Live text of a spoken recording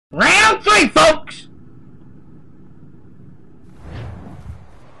Round three, folks!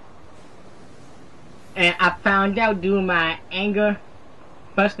 And I found out doing my anger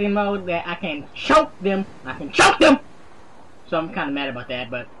busting mode that I can choke them. I can choke them! So I'm kind of mad about that,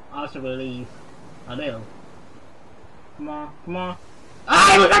 but also relieved a little. Come on, come on.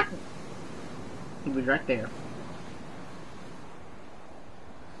 Ah, he was right there.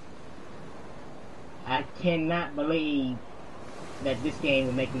 I cannot believe that this game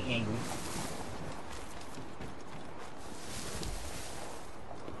will make me angry.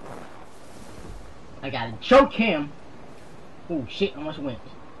 I gotta choke him. Oh shit, almost went.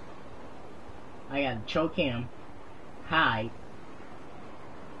 I gotta choke him, hide,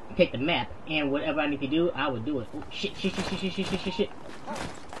 take the map, and whatever I need to do, I will do it. Oh shit, shit. You!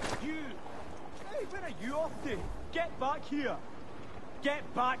 Hey, where are you off to? Get back here!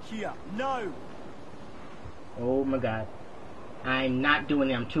 Get back here, now! Oh my god. I'm not doing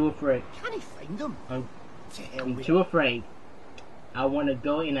it, I'm too afraid. Can I find them? I'm too afraid. I want to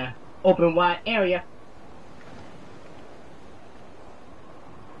go in a open wide area.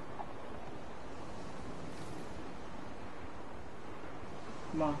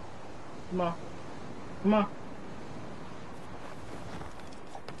 Come on. Come on. Come on.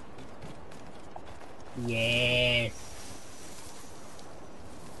 Yes.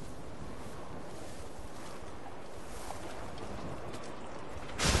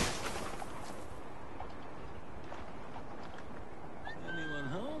 Anyone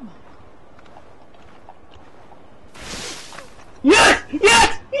home? Yes!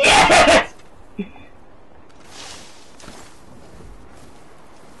 Yes! Yes!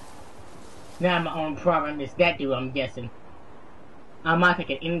 Now my own problem is that dude, I'm guessing. I'm not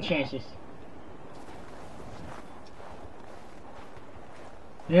taking any chances.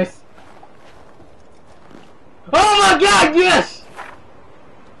 Yes. Oh my god, yes!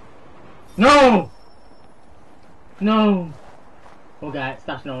 No! No! Oh god,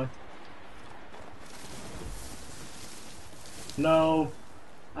 stop snowing. No.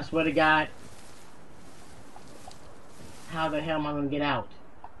 I swear to god. How the hell am I gonna get out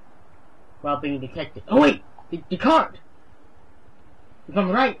without being detected? Oh wait! The cart! If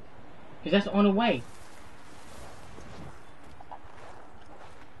I'm right. Because that's the only way.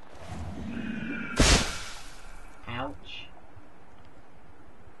 Ouch.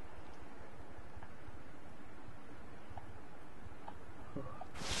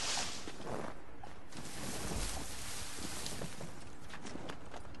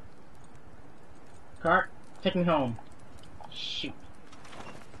 Cart, take me home. Shoot.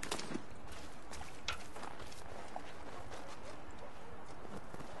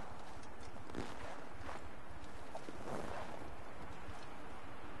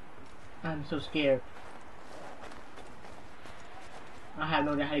 I'm so scared. I have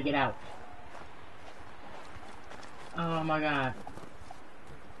no idea how to get out. Oh my god.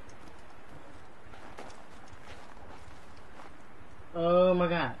 Oh my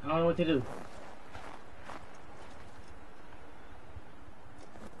god. I don't know what to do.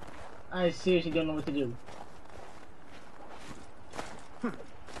 I seriously don't know what to do. Let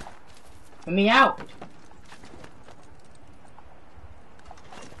me out!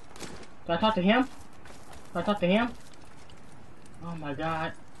 Do I talk to him? Do I talk to him? Oh my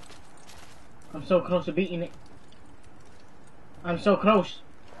god. I'm so close to beating it. I'm so close.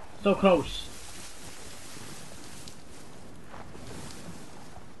 So close.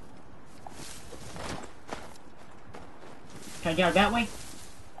 Can I get out that way?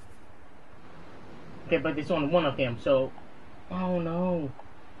 Okay, but there's only one of them, so... Oh no.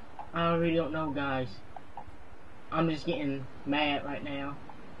 I really don't know, guys. I'm just getting mad right now.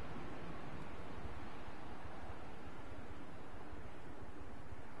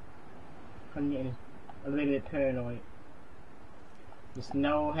 I'm getting a little bit paranoid. The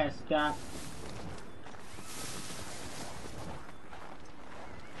snow has stopped.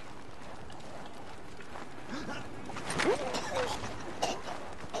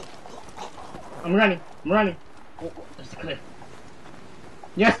 I'm running. I'm running. Oh, there's the cliff.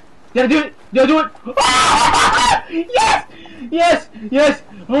 Yes! Did I do it? Did I do it? Ah! Yes! Yes! Yes!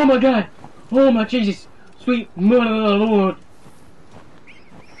 Oh my god! Oh my Jesus! Sweet mother of the Lord!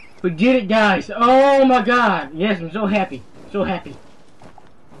 We did it, guys! Oh my god! Yes, I'm so happy. So happy.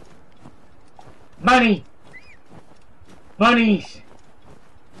 Bunny! Bunnies!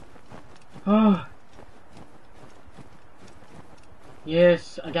 Oh.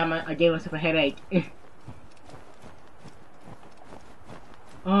 Yes, I gave myself a headache.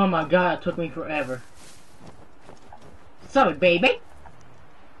 Oh my god, it took me forever. Sorry, baby.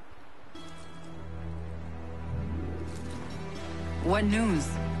 What news?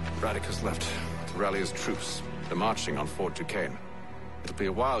 Braddock has left to rally his troops. They're marching on Fort Duquesne. It'll be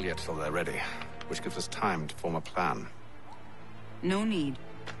a while yet till they're ready, which gives us time to form a plan. No need.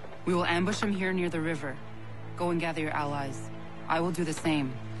 We will ambush them here near the river. Go and gather your allies. I will do the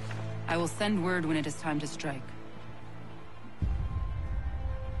same. I will send word when it is time to strike.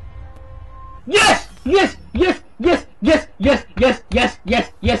 Yes! Yes! Yes! Yes! Yes! Yes! Yes! Yes! Yes!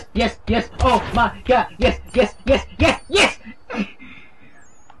 Yes! Yes! Yes! Oh my God! Yes! Yes! Yes! Yes! Yes!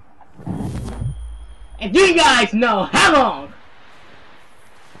 And you guys know how long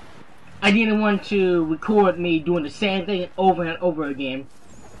I didn't want to record me doing the same thing over and over again.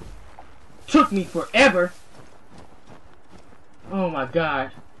 Took me forever. Oh my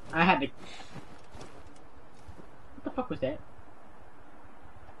God. I had to... What the fuck was that?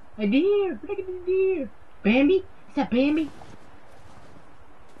 A deer! Look at the deer! Bambi? Is that Bambi?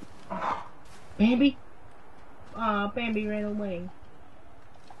 Bambi? Aw, Bambi ran away.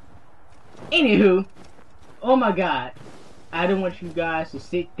 Anywho, oh my God. I don't want you guys to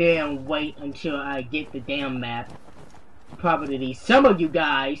sit there and wait until I get the damn map. Probably some of you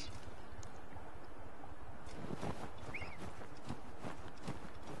guys.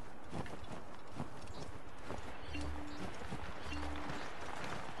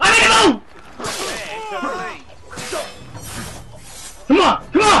 I'm in the mood! Come on!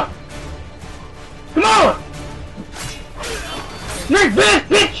 Come on! Come on! Revenge,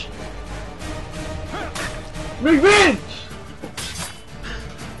 bitch! Revenge!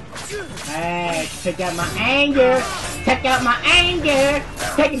 Hey, check out my anger! Check out my anger!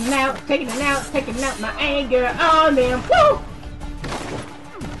 Taking it out, taking it out, taking out my anger on them! Woo!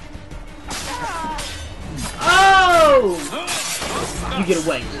 Oh! You get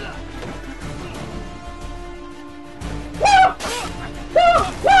away. Woo! Woo!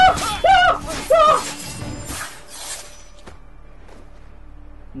 Woo! Woo! Woo!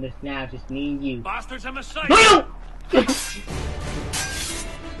 This now just me and you. Bastards, I'm a sight! No!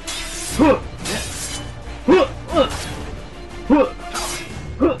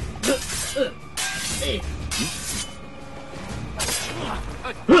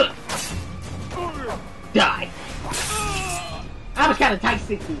 Die! That was kind of tight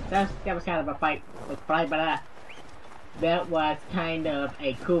 60. That was kind of a fight. But that was kind of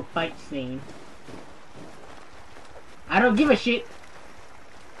a cool fight scene. I don't give a shit.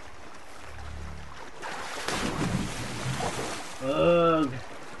 Ugh.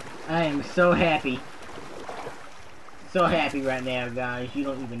 I am so happy. So happy right now, guys. You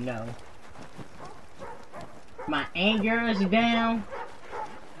don't even know. My anger is down.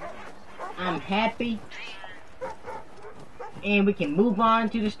 I'm happy. And we can move on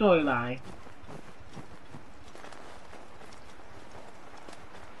to the storyline.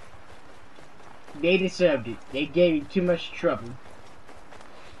 They deserved it. They gave you too much trouble.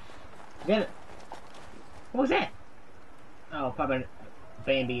 What was that? Oh, probably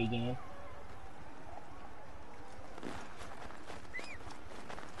Bambi again.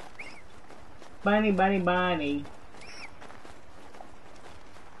 Bunny, bunny, bunny.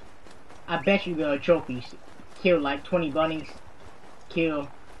 I bet you the trophies. Kill like 20 bunnies. Kill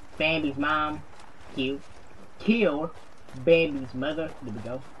Bambi's mom. Kill Bambi's mother. There we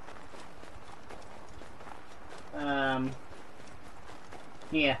go.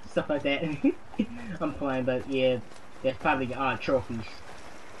 Yeah, stuff like that. I'm playing, but yeah, that's probably trophies.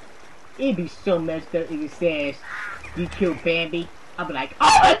 It'd be so messed up if it says you killed Bambi. I'll be like,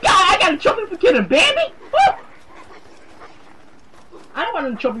 oh my God, I got a trophy for killing Bambi. Woo! I don't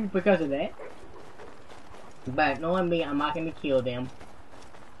want a trophy because of that. But knowing me, I'm not gonna kill them.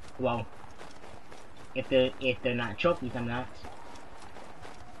 Well, if they're not trophies, I'm not.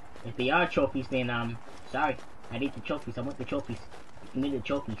 If they are trophies, then sorry. I need the trophies. I want the trophies. I need the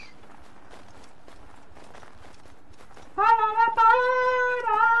trophies.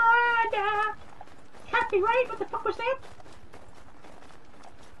 Happy, right? What the fuck was that?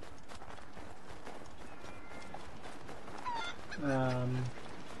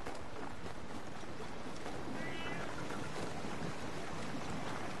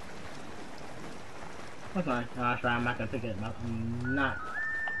 What's mine? Oh, that's right. I'm not gonna pick it up. I'm not.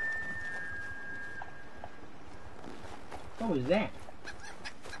 What was that?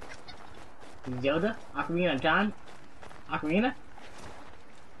 Zelda? Ocarina of Time? Ocarina?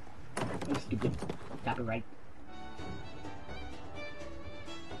 I'm stupid. Copyright.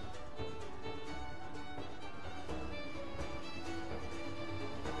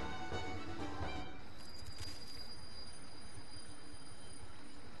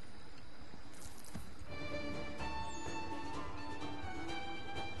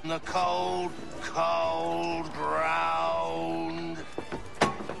 The cold, cold ground.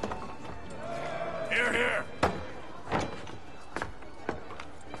 They're here!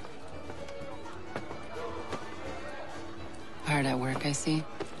 Hard at work, I see.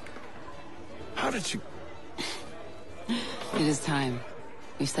 How did you... It is time.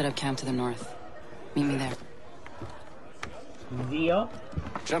 We've set up camp to the north. Meet me there. Zio?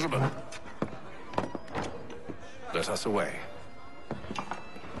 Gentlemen, let us away.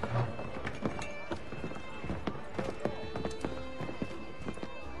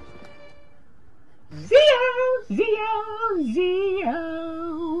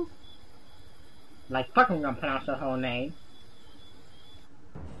 Zio! Like fucking gonna pronounce her whole name.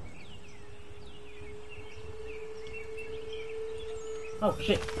 Oh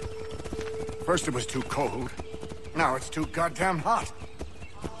shit. First it was too cold. Now it's too goddamn hot.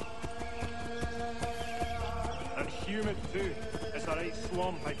 And humid too. It's a right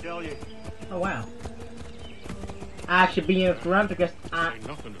swamp, I tell you. Oh wow. I should be in front because Nothing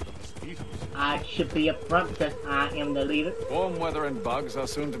of the mosquitoes. I should be up front because I am the leader. Warm weather and bugs are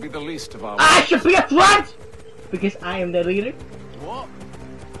soon to be the least of our... I should be up front because I am the leader. What?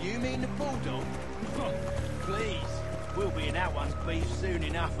 You mean the bulldog? Please. We'll be in that one's beef soon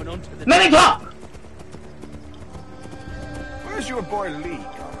enough and onto the... Let me talk! Where's your boy Lee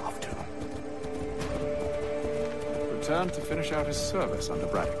gone off to? Returned to finish out his service under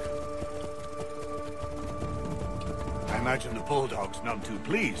Braddock. I imagine the Bulldog's none too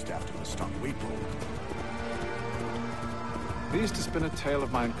pleased after the stunt we pulled. Pleased to spin a tale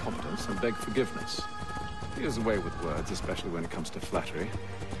of my incompetence and beg forgiveness. He is away with words, especially when it comes to flattery.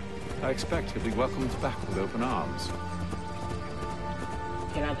 I expect he'll be welcomed back with open arms.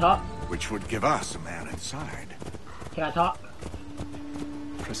 Can I talk? Which would give us a man inside. Can I talk?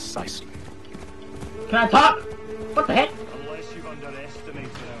 Precisely. Can I talk? What the heck? Unless you've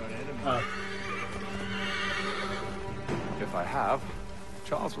underestimated our enemy. Oh. If I have,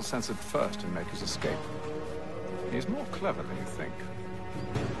 Charles will sense it first and make his escape. He's more clever than you think.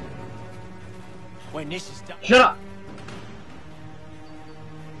 When this is done... Shut up!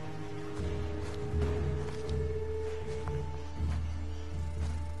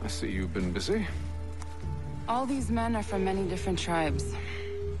 I see you've been busy. All these men are from many different tribes,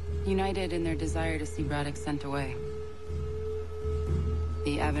 united in their desire to see Braddock sent away.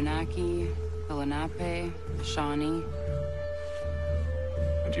 The Abenaki, the Lenape, the Shawnee.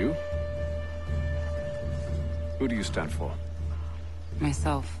 And you? Who do you stand for?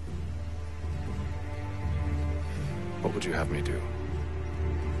 Myself. What would you have me do?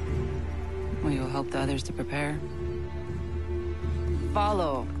 Will you help the others to prepare?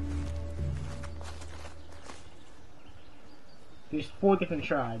 Follow. There's 4 different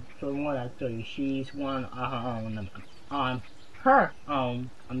tribes, so one out of 3. She's one on her own. On her own,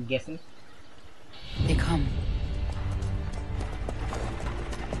 I'm guessing. They come.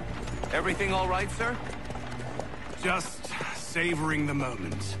 Everything all right, sir? Just savoring the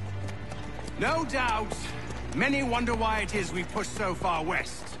moment. No doubt. Many wonder why it is we push so far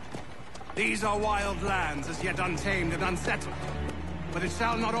west. These are wild lands, as yet untamed and unsettled. But it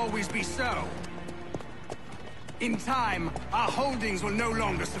shall not always be so. In time, our holdings will no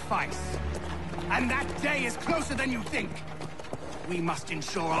longer suffice. And that day is closer than you think. We must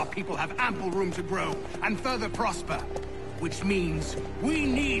ensure our people have ample room to grow and further prosper. Which means we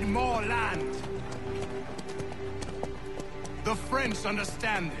need more land. The French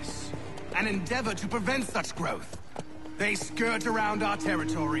understand this, and endeavor to prevent such growth. They skirt around our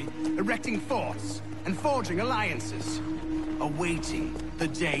territory, erecting forts and forging alliances, awaiting the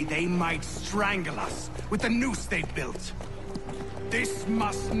day they might strangle us with the noose they've built. This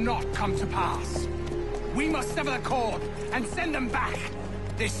must not come to pass. We must sever the cord and send them back.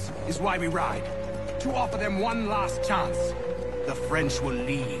 This is why we ride, to offer them one last chance. The French will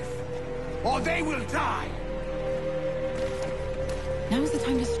leave, or they will die. Now's the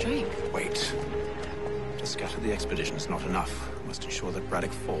time to strike. Wait. To scatter the expedition is not enough. We must ensure that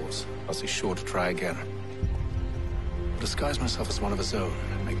Braddock falls, else he's sure to try again. I'll disguise myself as one of his own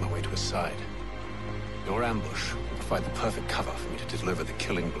and make my way to his side. Your ambush will provide the perfect cover for me to deliver the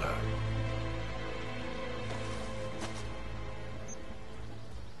killing blow.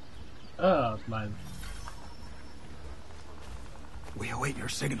 Oh, man. We await your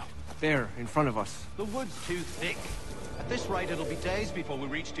signal. There, in front of us. The wood's too thick. At this rate, it'll be days before we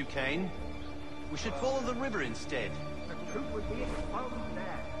reach Duquesne. We should follow the river instead.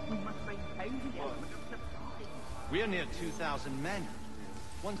 We're near 2,000 men.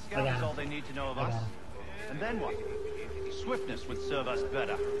 One scout is all they need to know of us. And then what? Swiftness would serve us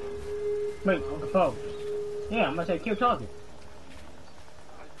better. Wait, on the phone. Yeah, I'm gonna say keep talking.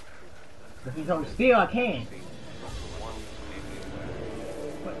 If you don't steal, I can.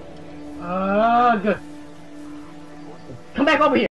 Good. Come back over here.